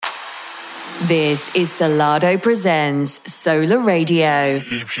This is Salado Presents Solar Radio.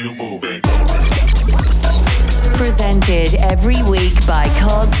 Keeps you moving. Presented every week by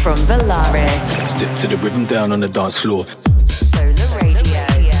Cos from Valaris. Step to the rhythm down on the dance floor. Solar Radio.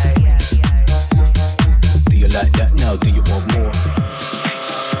 Do you like that now? Do you want more?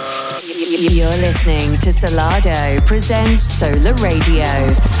 You're listening to Salado Presents Solar Radio.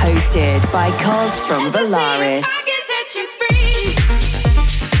 Hosted by Cos from Valaris.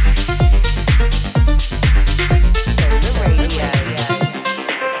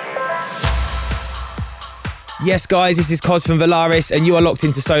 Yes, guys, this is Cos from Valaris, and you are locked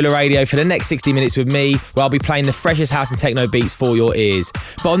into Solar Radio for the next 60 minutes with me, where I'll be playing the freshest house and techno beats for your ears.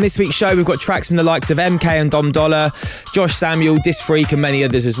 But on this week's show, we've got tracks from the likes of MK and Dom Dollar, Josh Samuel, Disc Freak, and many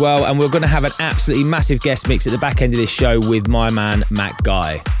others as well. And we're going to have an absolutely massive guest mix at the back end of this show with my man, Mac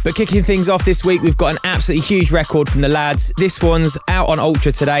Guy. But kicking things off this week, we've got an absolutely huge record from the lads. This one's out on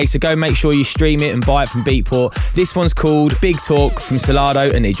Ultra today, so go make sure you stream it and buy it from Beatport. This one's called Big Talk from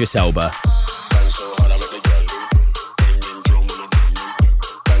Salado and Idris Elba.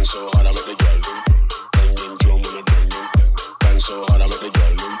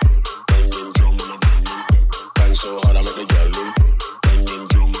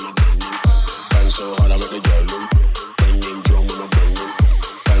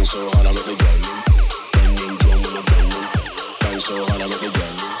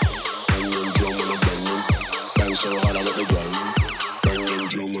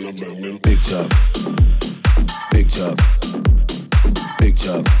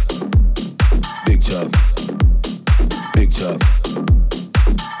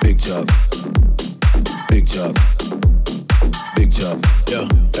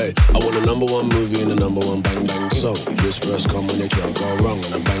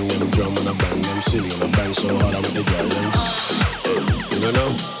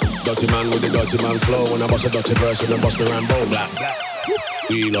 Dirty man flow when I bust a dirty verse and I bust the Rambo black.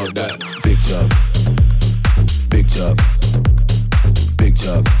 We like that. Big tub, big tub, big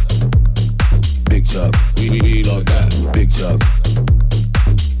tub, big tub. We like that. Big tub,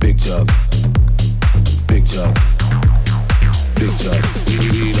 big tub, big tub, big tub.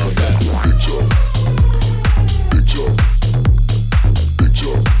 We like that. Big tub, big tub, big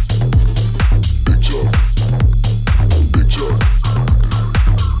tub, big tub,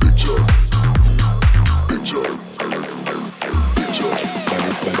 big tub.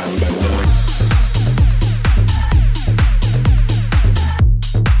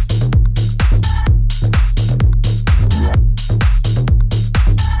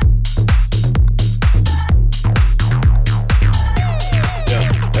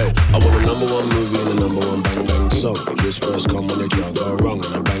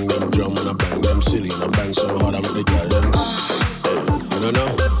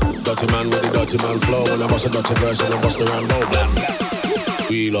 Dirty man flow when I bust a dirty verse and I bust the Rambo black.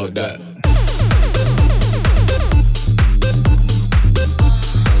 We like that.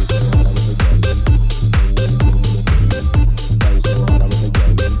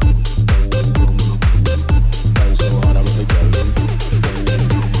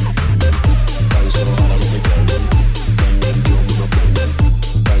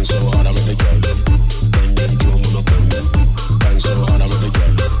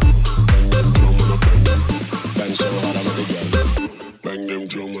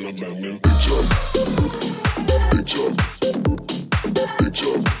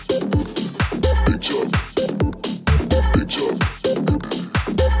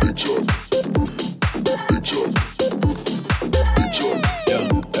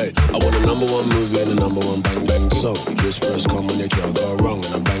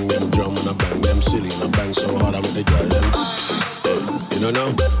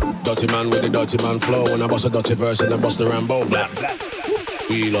 Dirty man flow when I bust a dirty verse and I bust the Rambo black.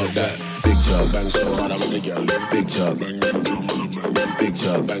 We like that. Big tub, bang so hard I'm in the girl. Big tub, bang them drum on the bang. Big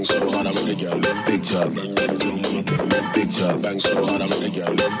tub, bang so hard I'm in the girl. Big tub, bang them drum on the bang. Big tub, bang so hard I'm in the girl. Big tub, bang them drum on the bang. Big tub, bang so hard I'm in the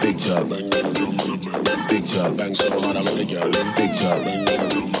girl. Big tub, bang them drum on the bang. Big tub, bang so hard I'm in the girl. Big tub, bang them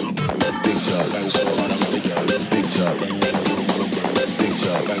drum on the bang. Big tub, bang so hard I'm in the girl. Big tub, bang them drum on the bang. Big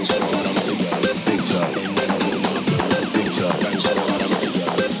tub, bang so hard I'm in the girl. Big tub, bang them drum on the bang. Big tub, bang so hard I'm in the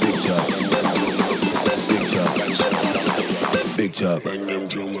girl. Big tub, bang them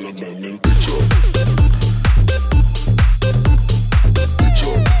drum on the bang. Big tub.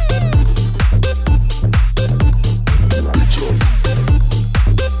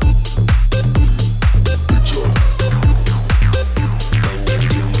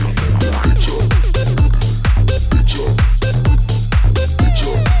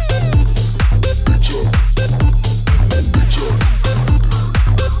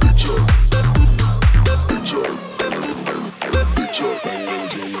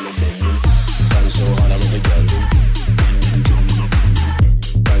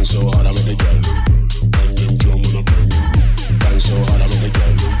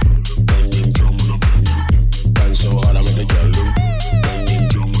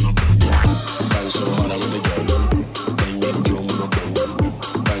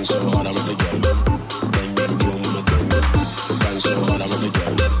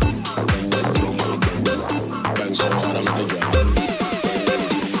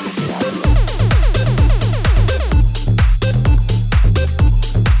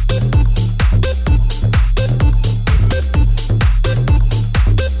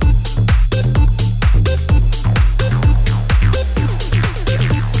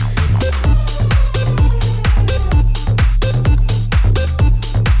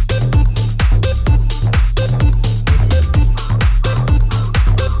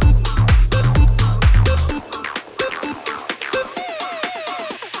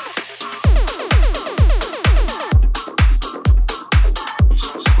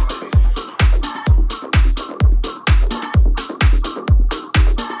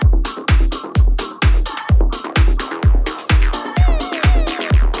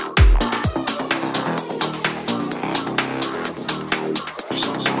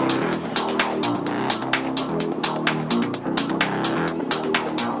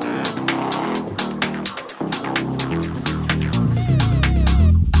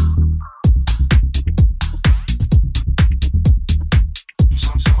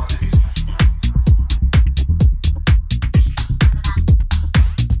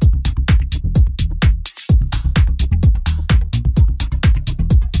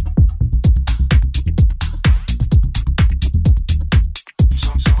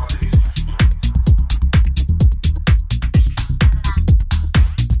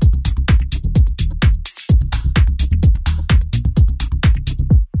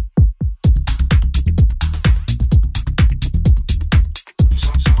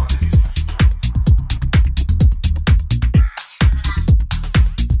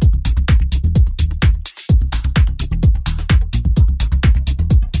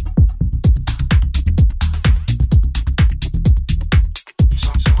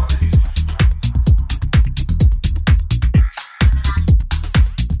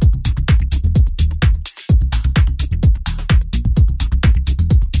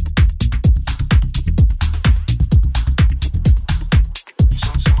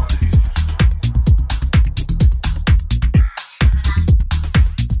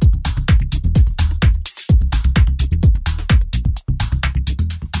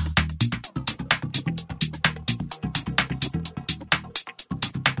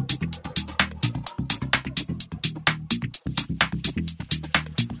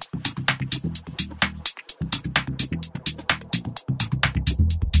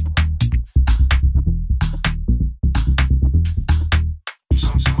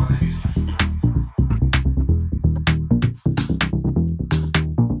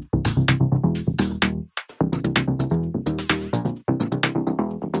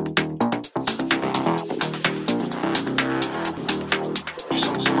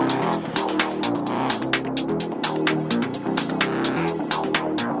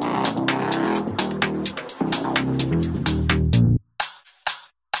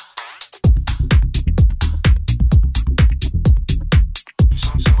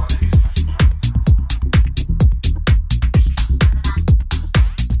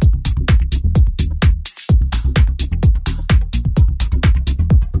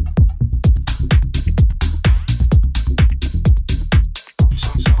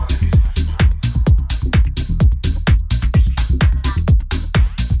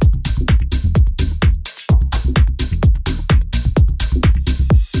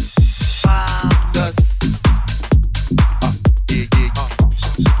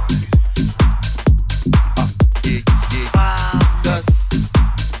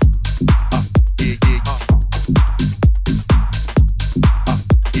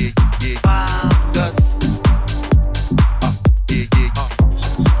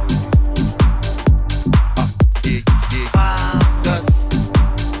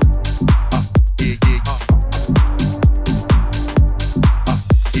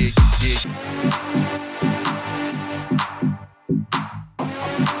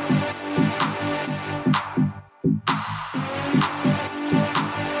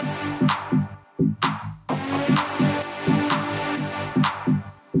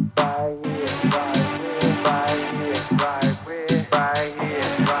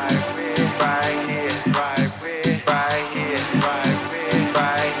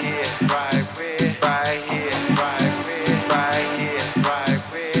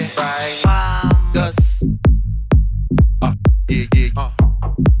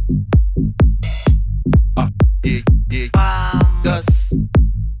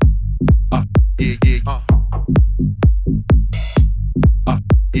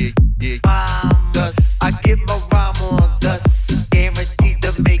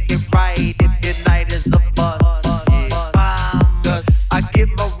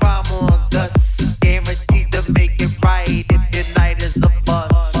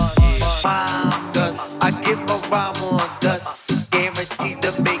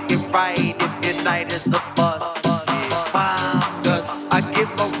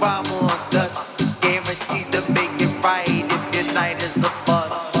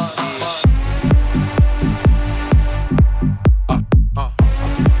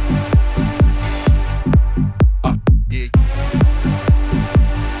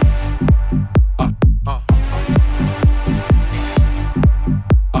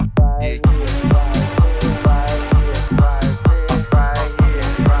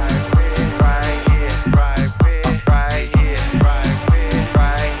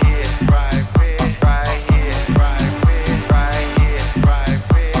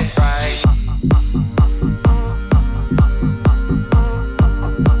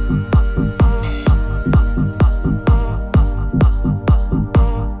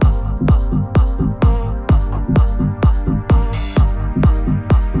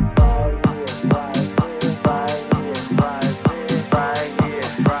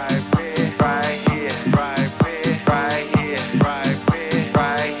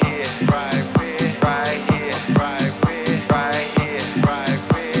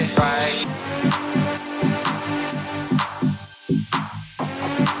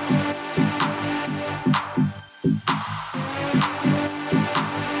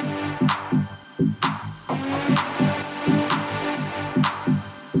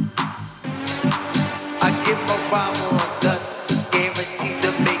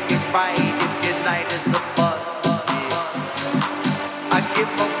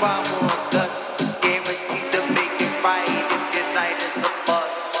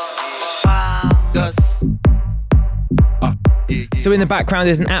 So in the background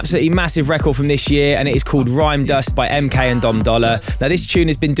there's an absolutely massive record from this year, and it is called Rhyme Dust by MK and Dom Dollar. Now this tune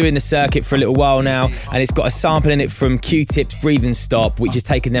has been doing the circuit for a little while now, and it's got a sample in it from Q-Tip's Breathe and Stop, which has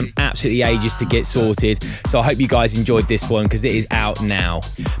taken them absolutely ages to get sorted. So I hope you guys enjoyed this one, because it is out now.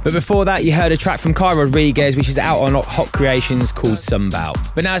 But before that you heard a track from Kai Rodriguez, which is out on Hot Creations, called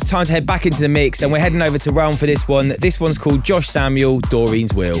Sunbout. But now it's time to head back into the mix, and we're heading over to Realm for this one. This one's called Josh Samuel,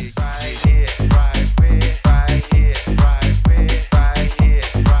 Doreen's Will.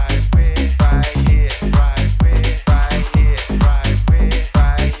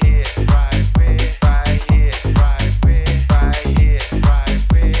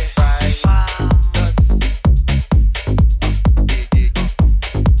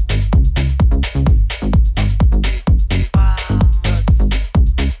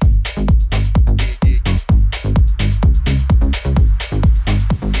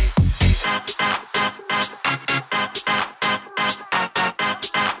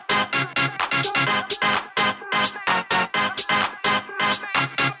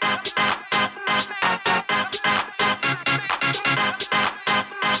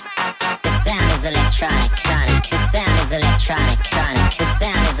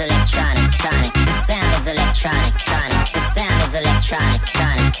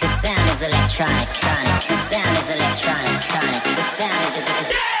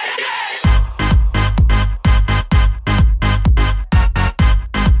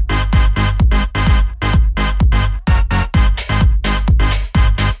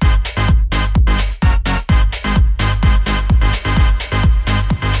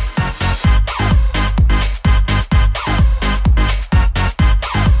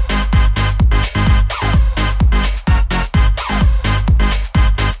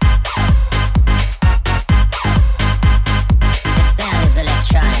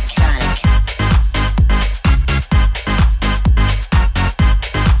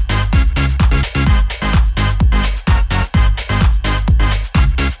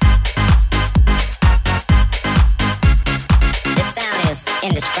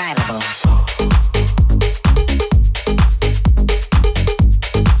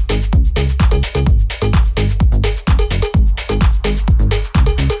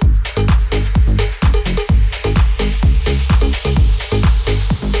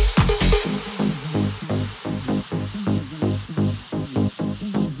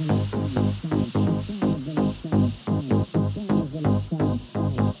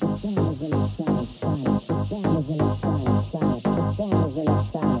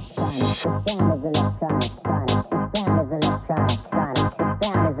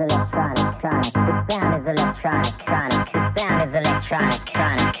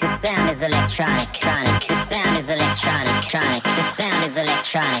 electronic. The sound is electronic. The sound is electronic. The sound is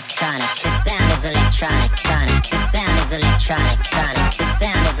electronic. The sound is electronic. The sound is electronic. The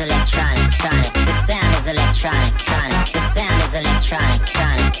sound is electronic. The sound is electronic. The sound is electronic. The sound is electronic.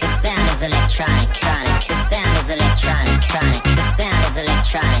 The sound is electronic. The sound is electronic. The sound is electronic.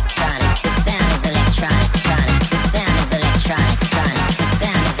 The sound is electronic. The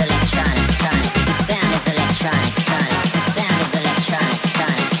sound is electronic. The sound is electronic. The sound is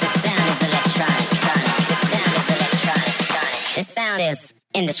electronic. The sound is electronic. The sound is electronic. The sound is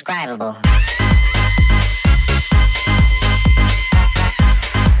indescribable.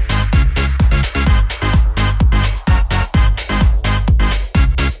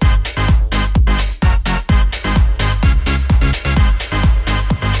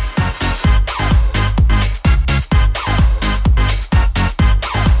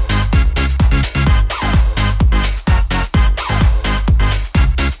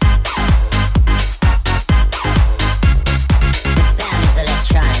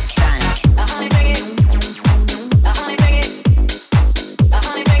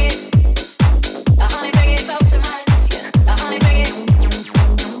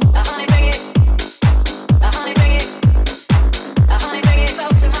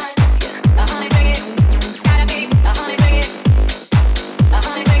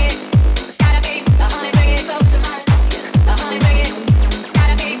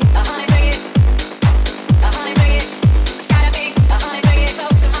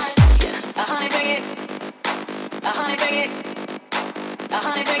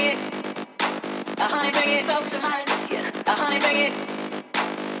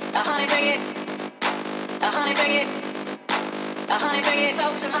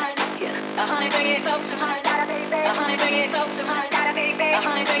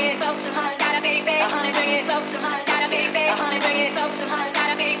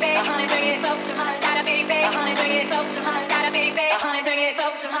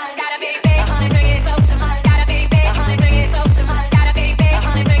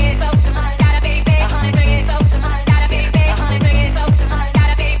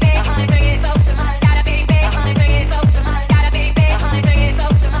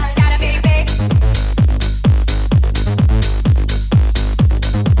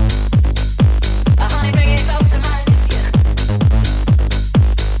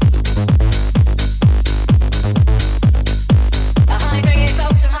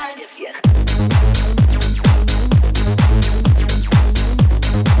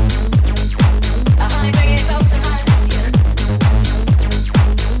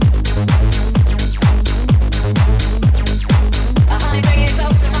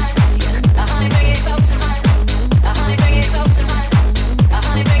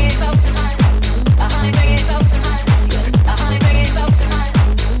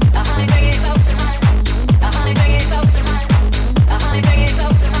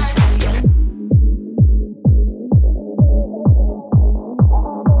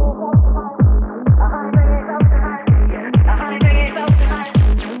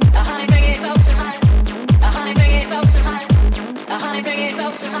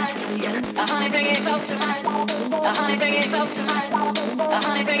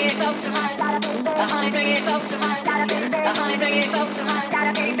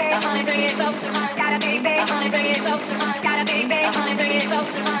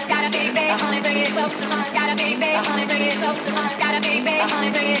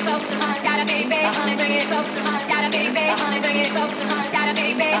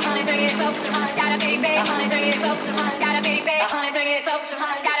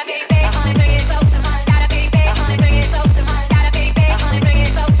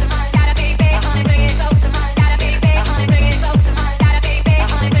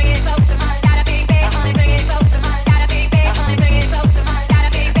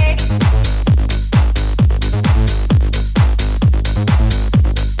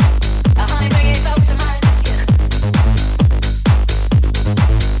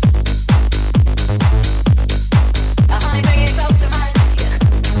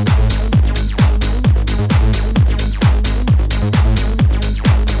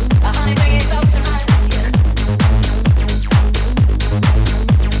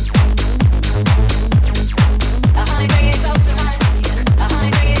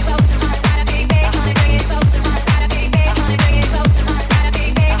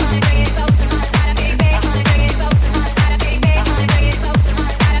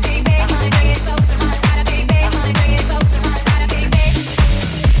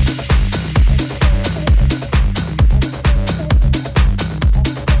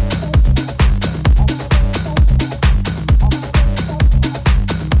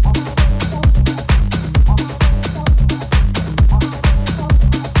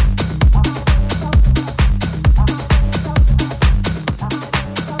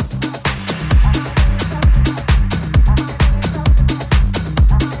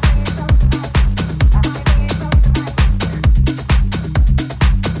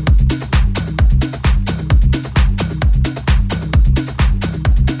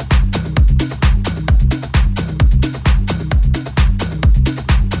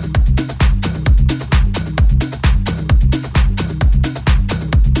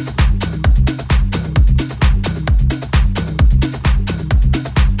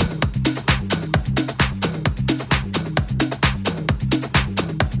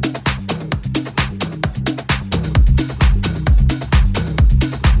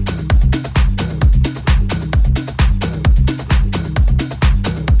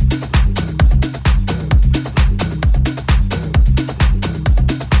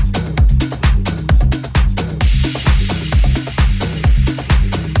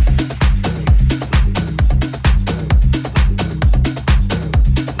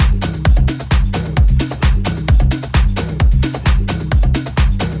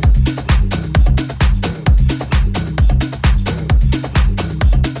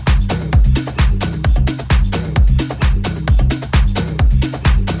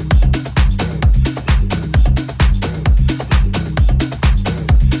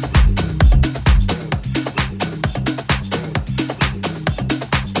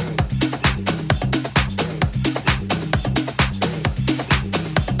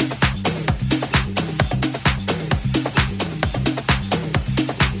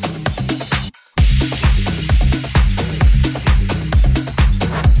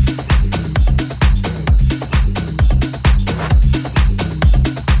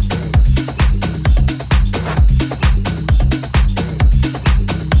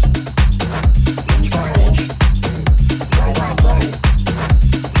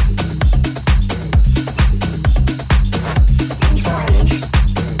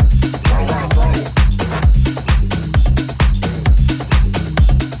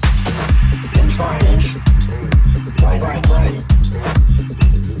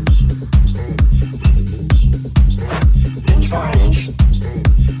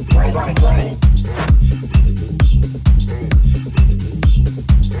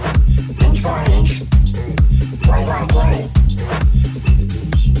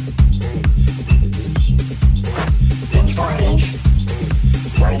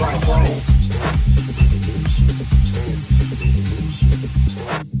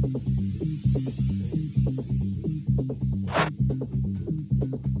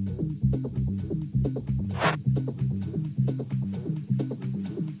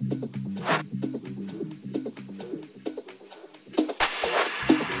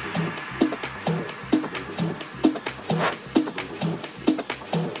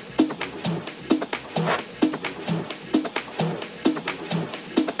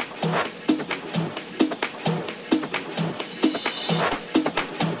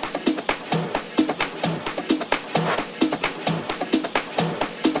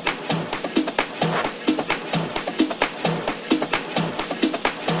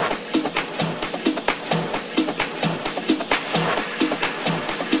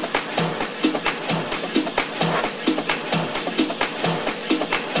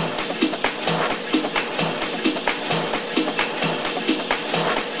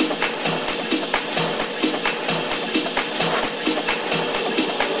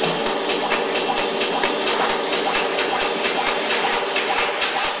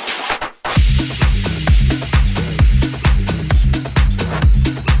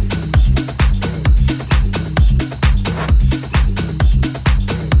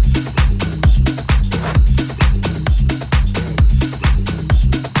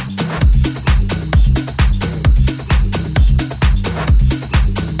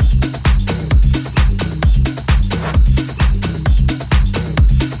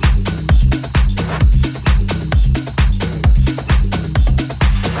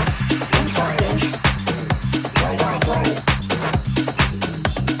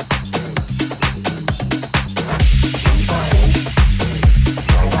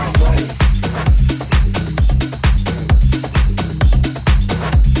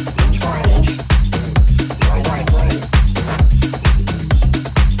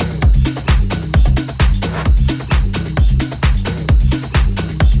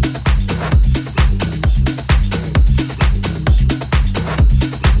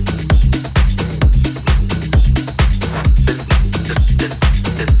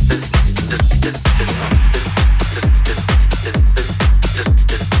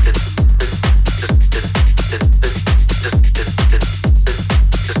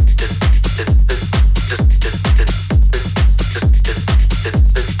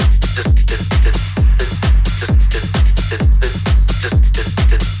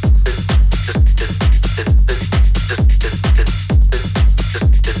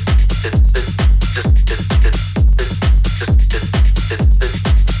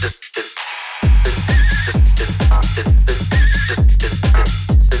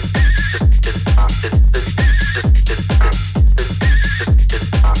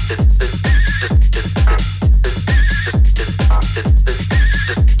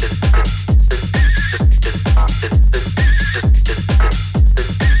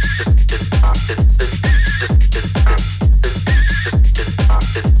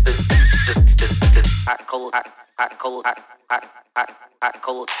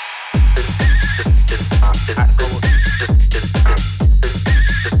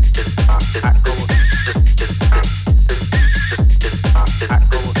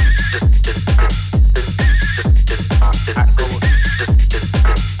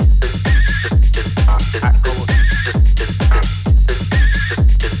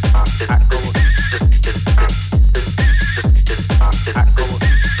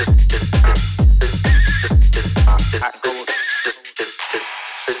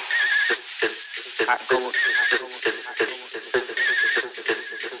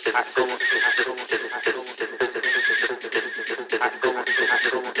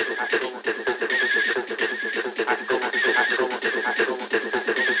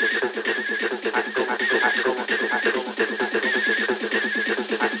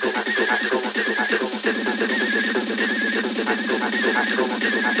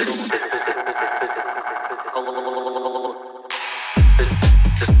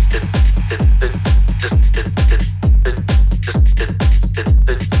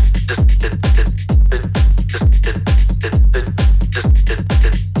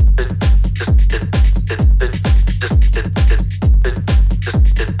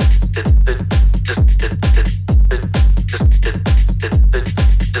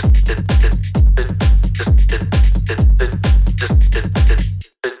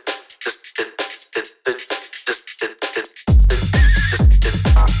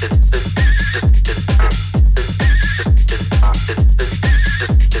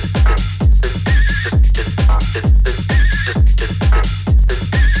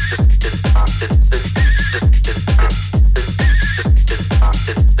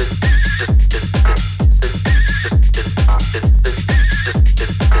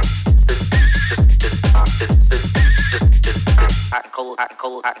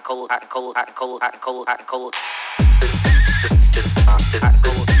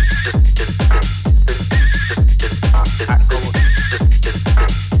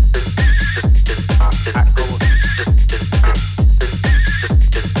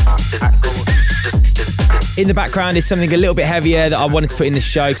 In the background is something a little bit heavier that I wanted to put in the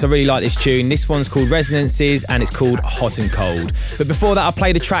show because I really like this tune. This one's called Resonances and it's called Hot and Cold. But before that I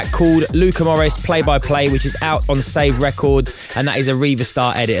played a track called Luca Morris Play by Play, which is out on Save Records, and that is a Riva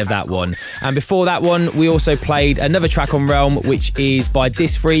Star edit of that one. And before that one we also played another track on Realm, which is by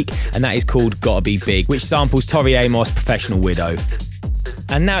Disc Freak, and that is called Gotta Be Big, which samples Tori Amos' Professional Widow.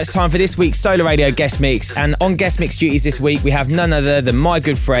 And now it's time for this week's Solar Radio guest mix. And on guest mix duties this week, we have none other than my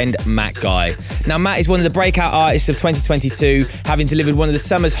good friend, Matt Guy. Now, Matt is one of the breakout artists of 2022, having delivered one of the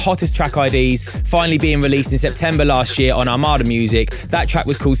summer's hottest track IDs, finally being released in September last year on Armada Music. That track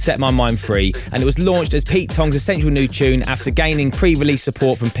was called Set My Mind Free, and it was launched as Pete Tong's essential new tune after gaining pre-release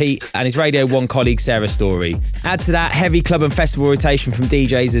support from Pete and his Radio 1 colleague, Sarah Story. Add to that heavy club and festival rotation from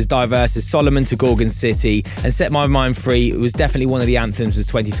DJs as diverse as Solomon to Gorgon City, and Set My Mind Free was definitely one of the anthems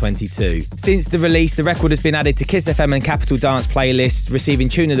 2022. Since the release, the record has been added to Kiss FM and Capital Dance playlists, receiving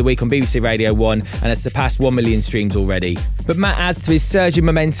Tune of the Week on BBC Radio 1 and has surpassed 1 million streams already. But Matt adds to his surging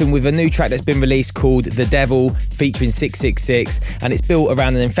momentum with a new track that's been released called The Devil, featuring 666, and it's built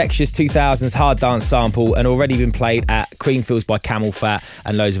around an infectious 2000s hard dance sample and already been played at Creamfields by Camel Fat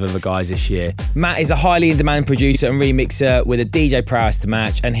and loads of other guys this year. Matt is a highly in-demand producer and remixer with a DJ prowess to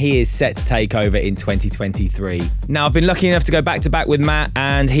match, and he is set to take over in 2023. Now, I've been lucky enough to go back-to-back with Matt,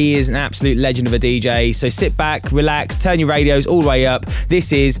 and he is an absolute legend of a DJ, so sit back, relax, turn your radios all the way up.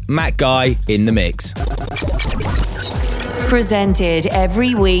 This is Matt Guy in the mix. Presented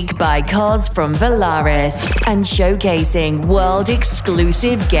every week by Cos from Valaris and showcasing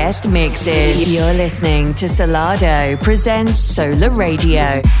world-exclusive guest mixes. You're listening to Salado presents Solar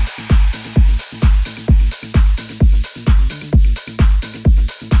Radio.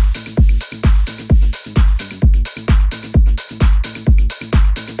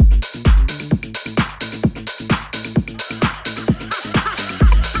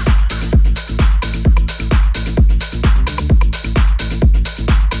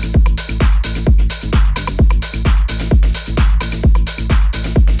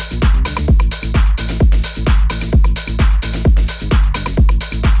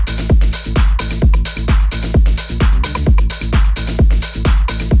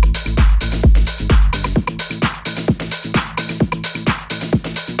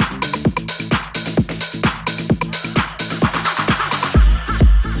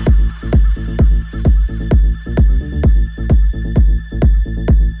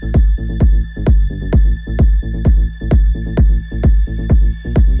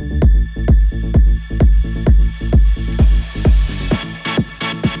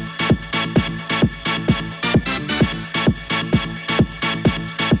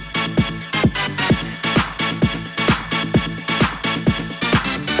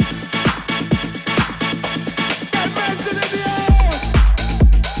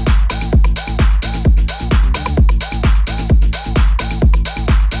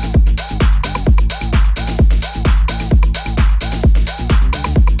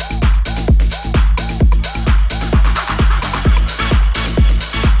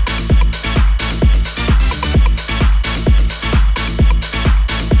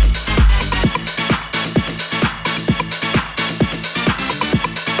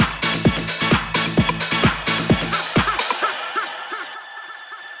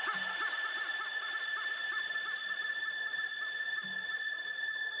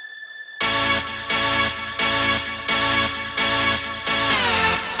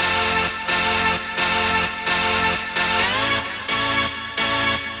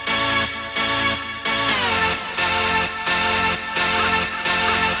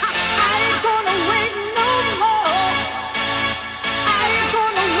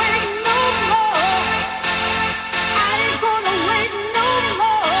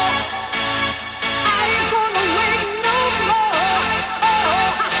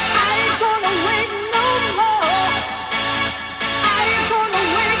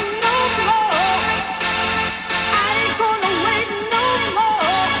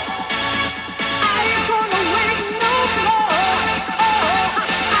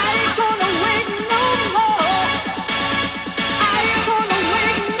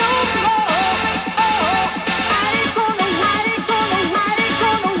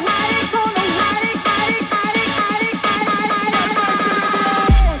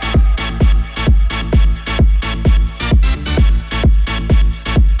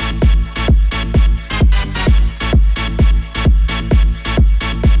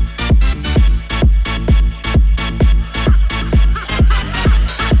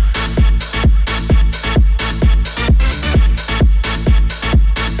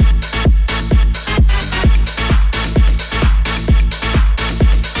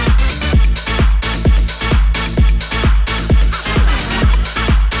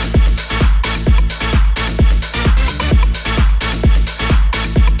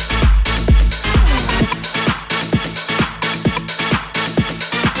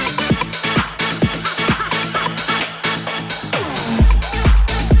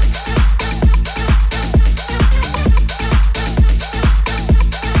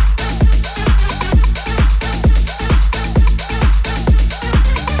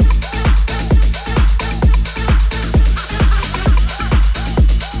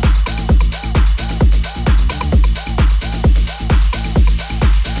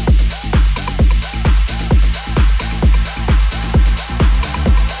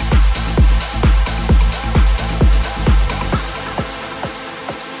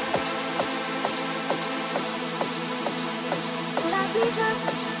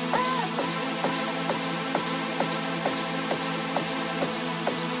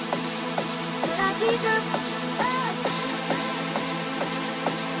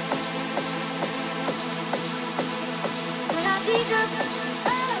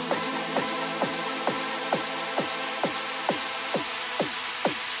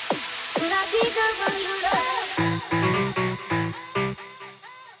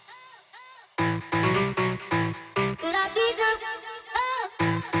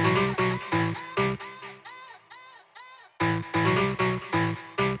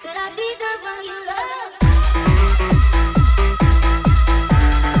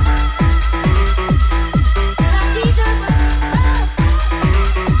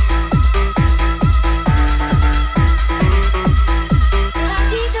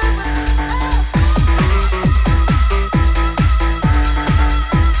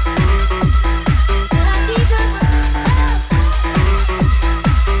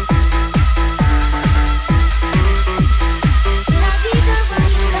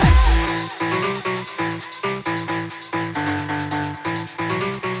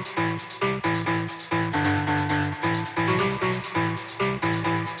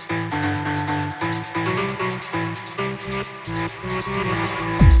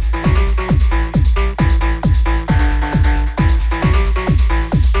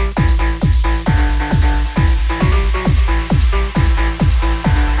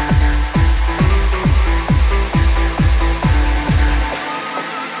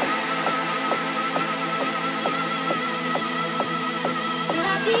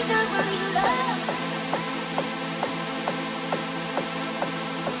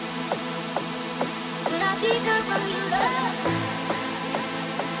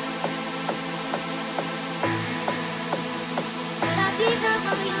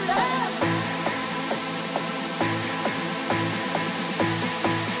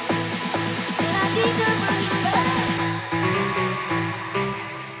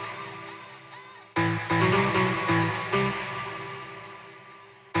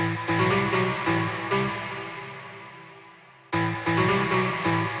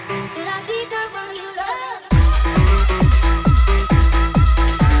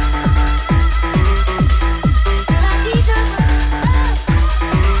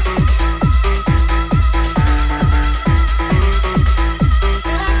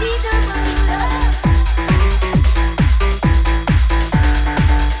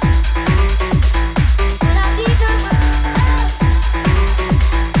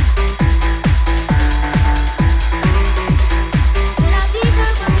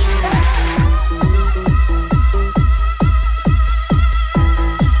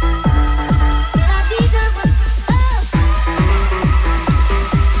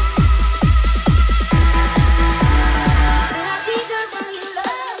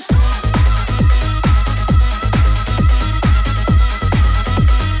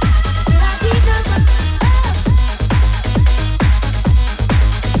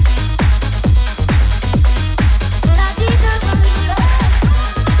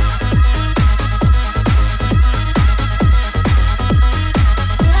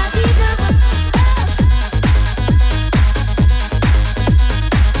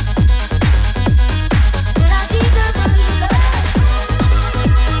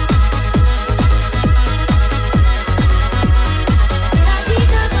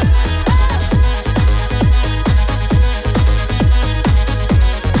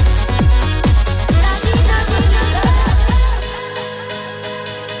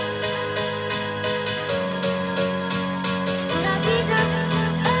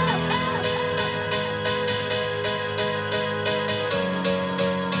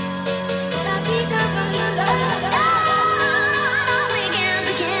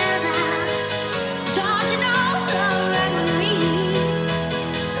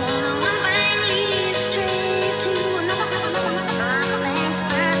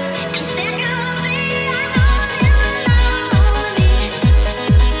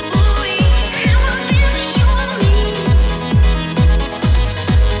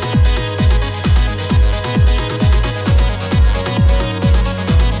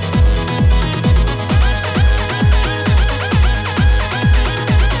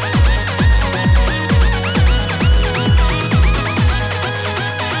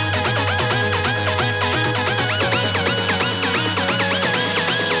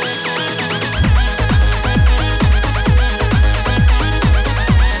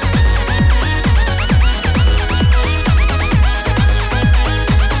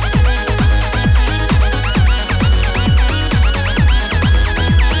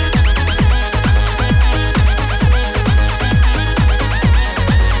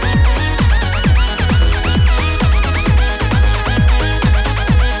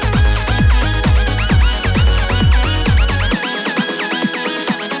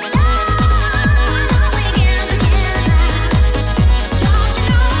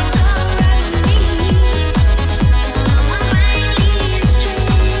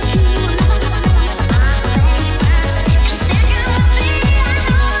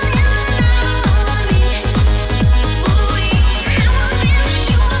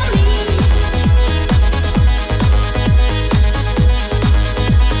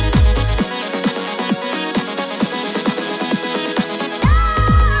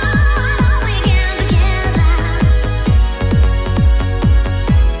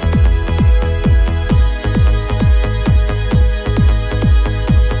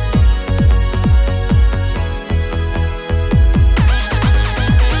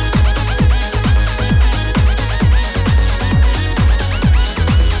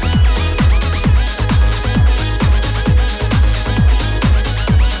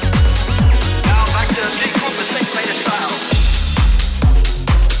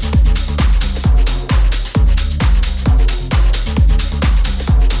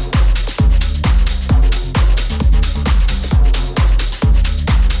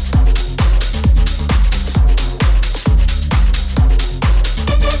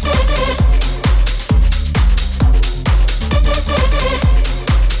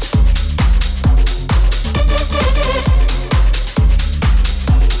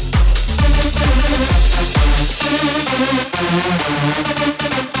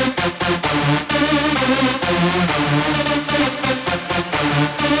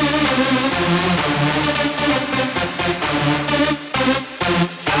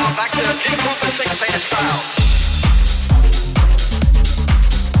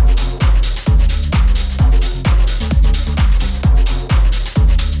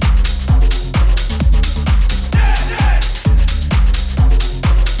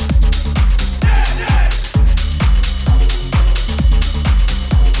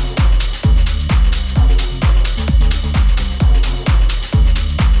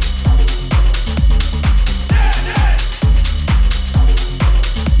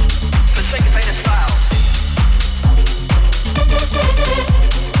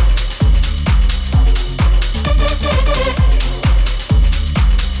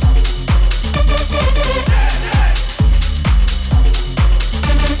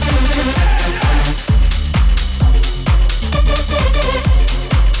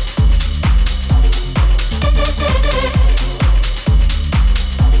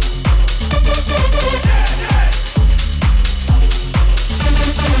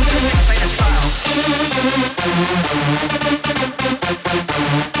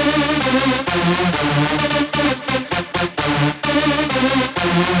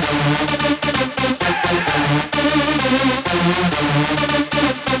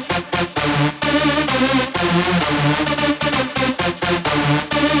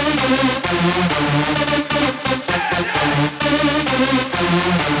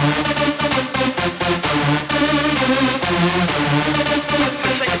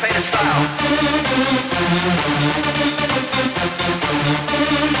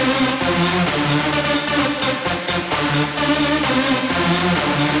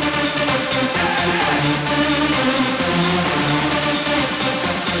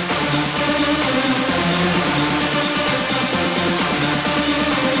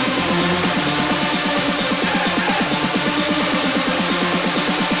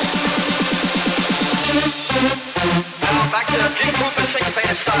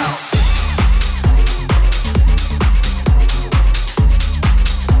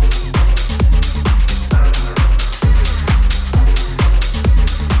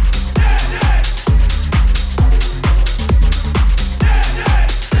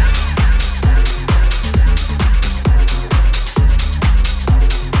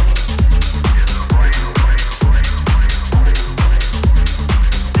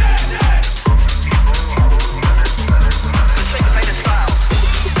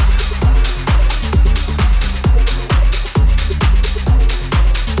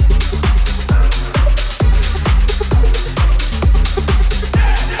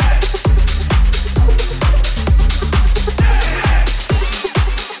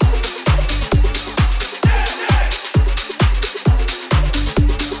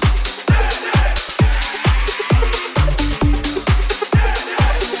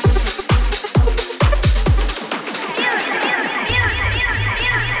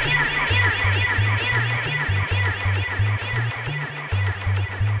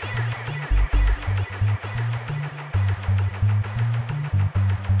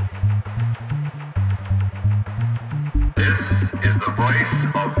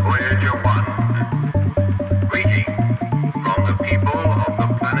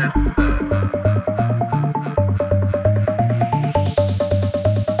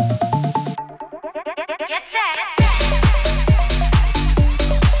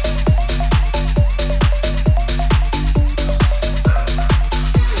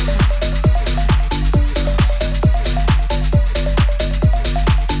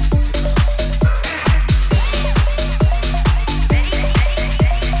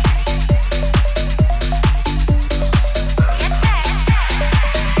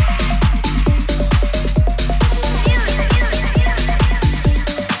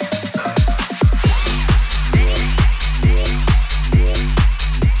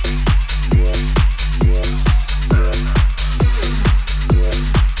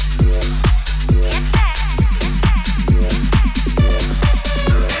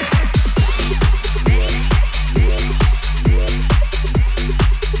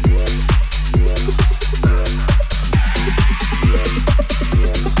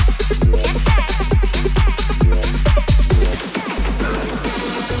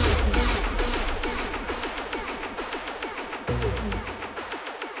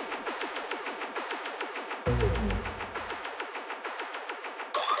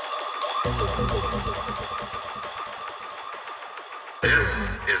 This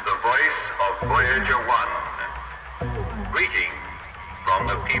is the voice of Voyager 1. Greeting from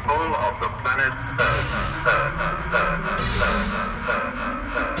the people of the planet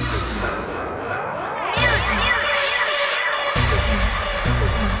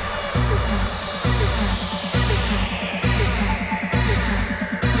Earth.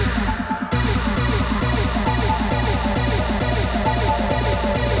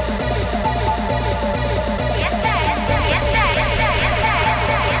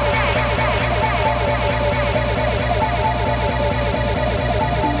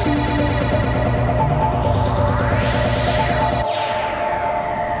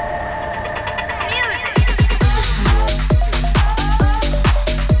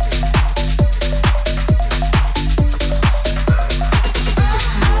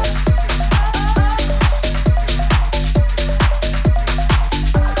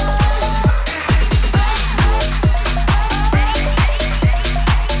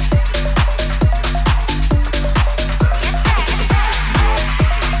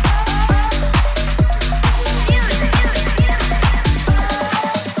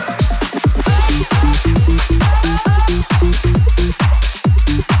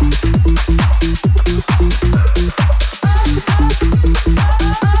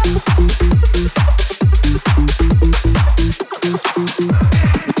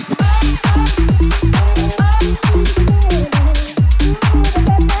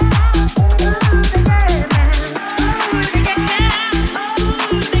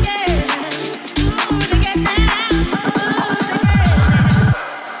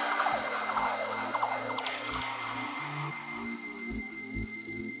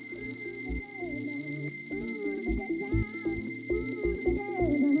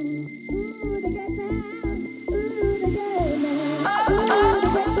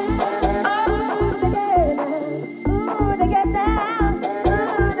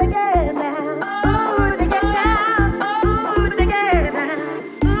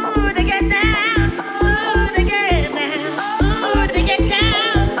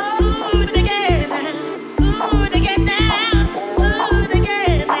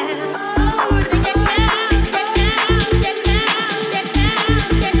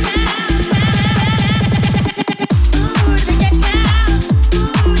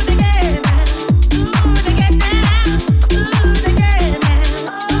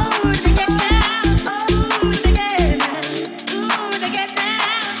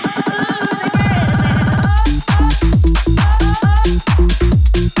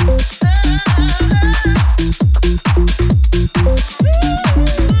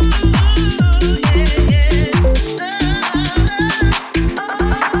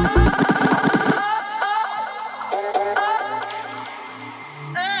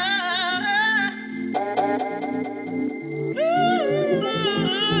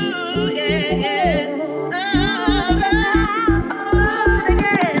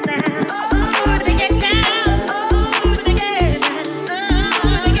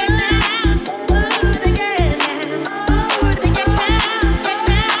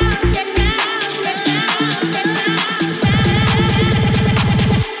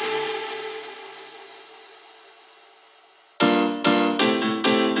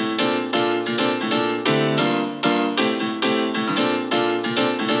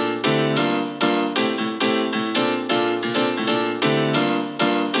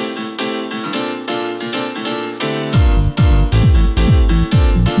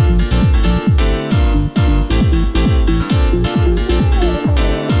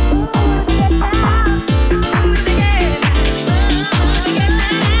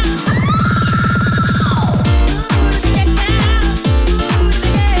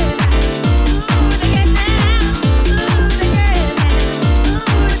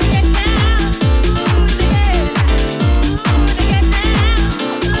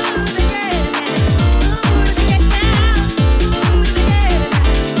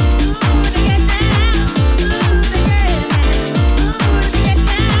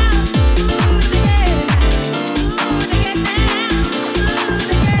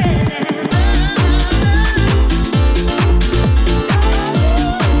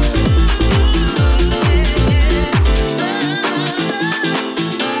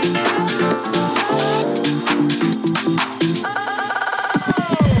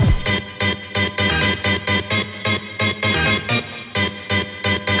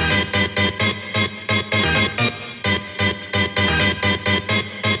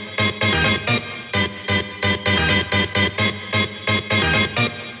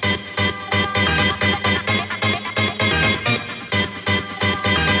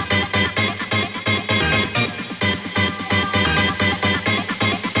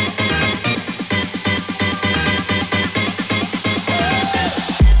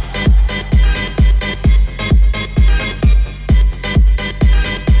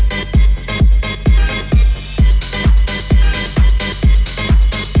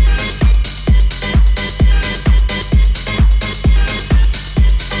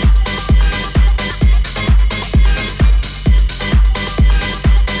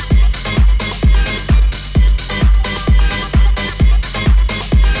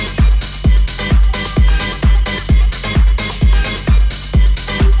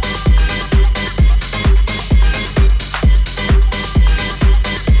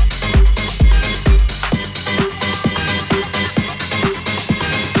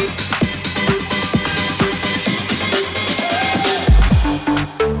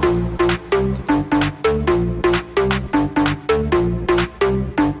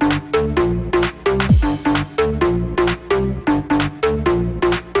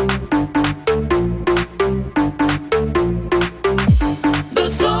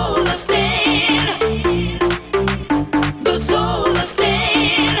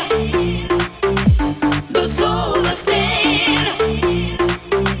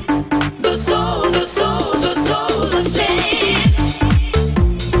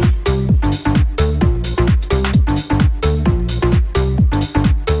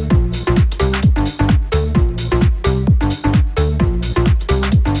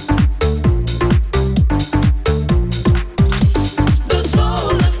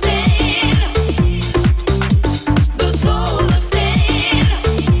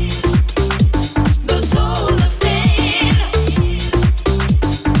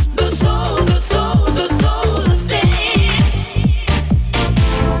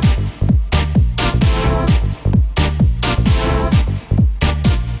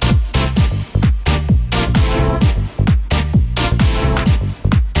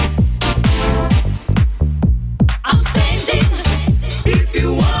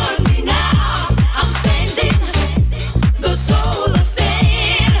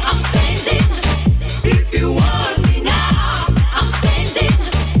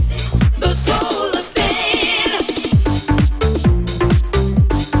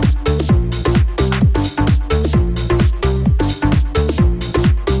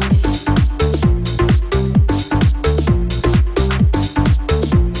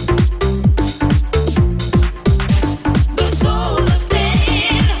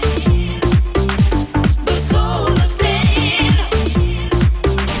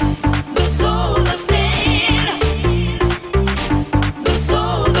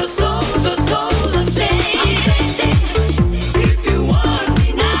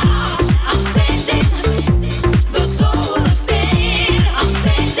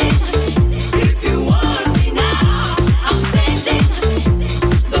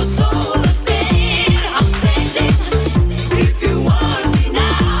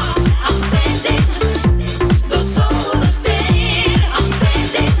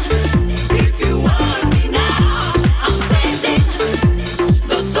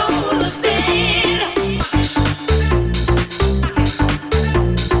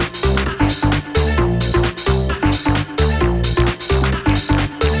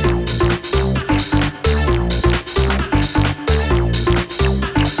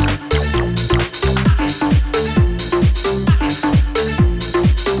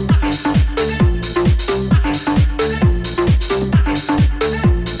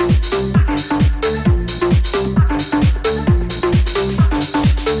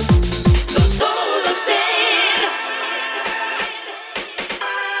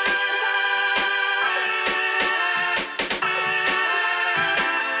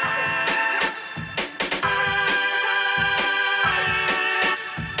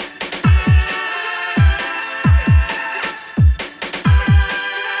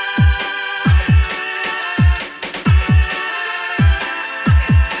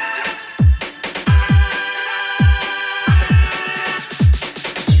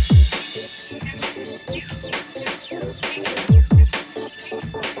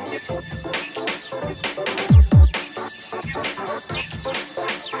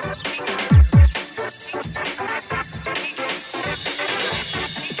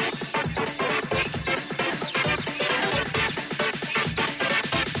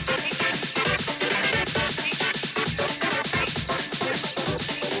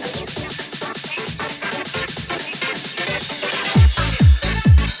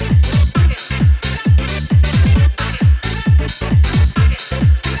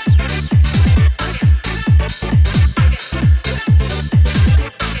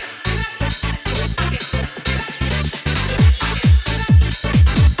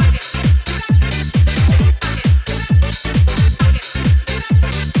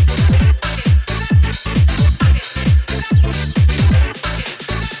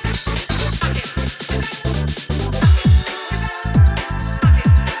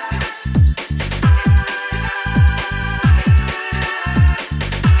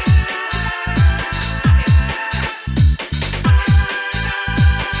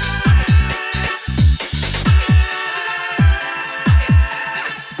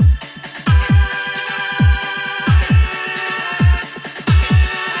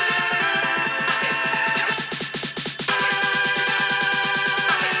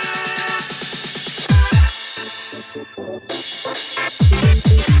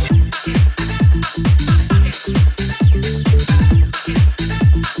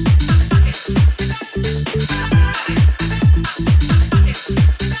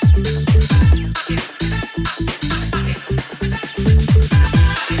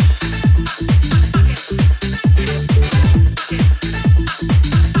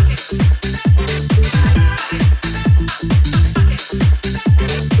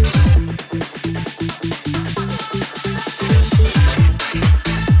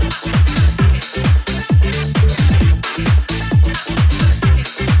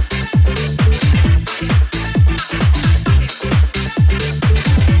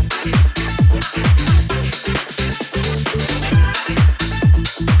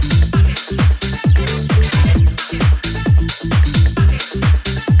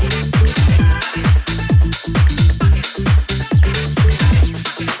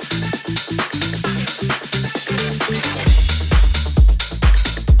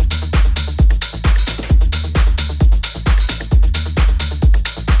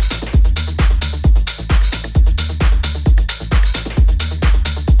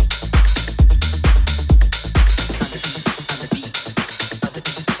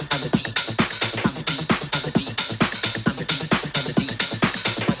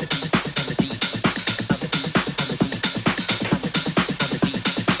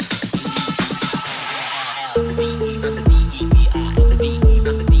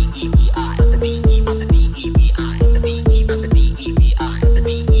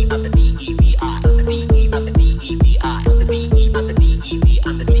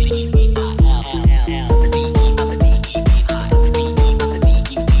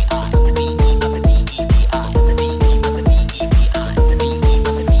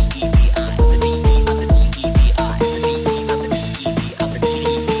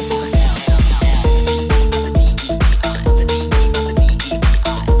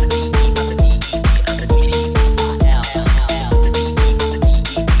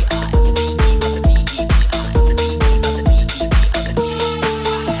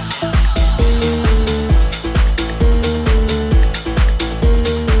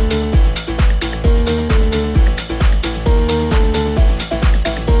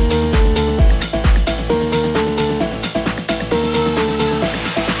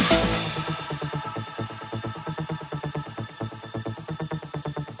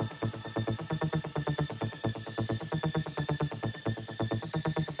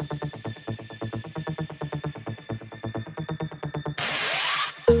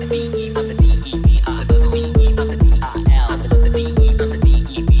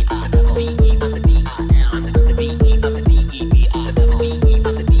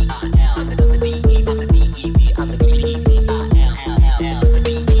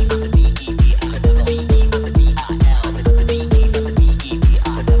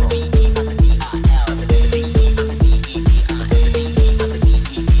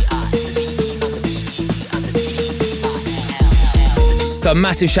 So a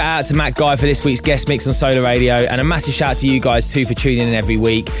massive shout out to Matt Guy for this week's guest mix on Solar Radio, and a massive shout out to you guys too for tuning in every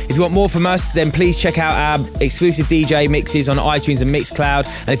week. If you want more from us, then please check out our exclusive DJ mixes on iTunes and Mixcloud.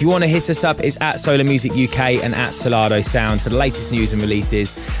 And if you want to hit us up, it's at Solar Music UK and at Solado Sound for the latest news and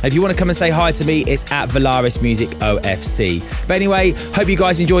releases. And if you want to come and say hi to me, it's at Valaris Music OFC. But anyway, hope you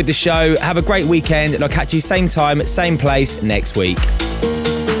guys enjoyed the show. Have a great weekend, and I'll catch you same time, same place next week.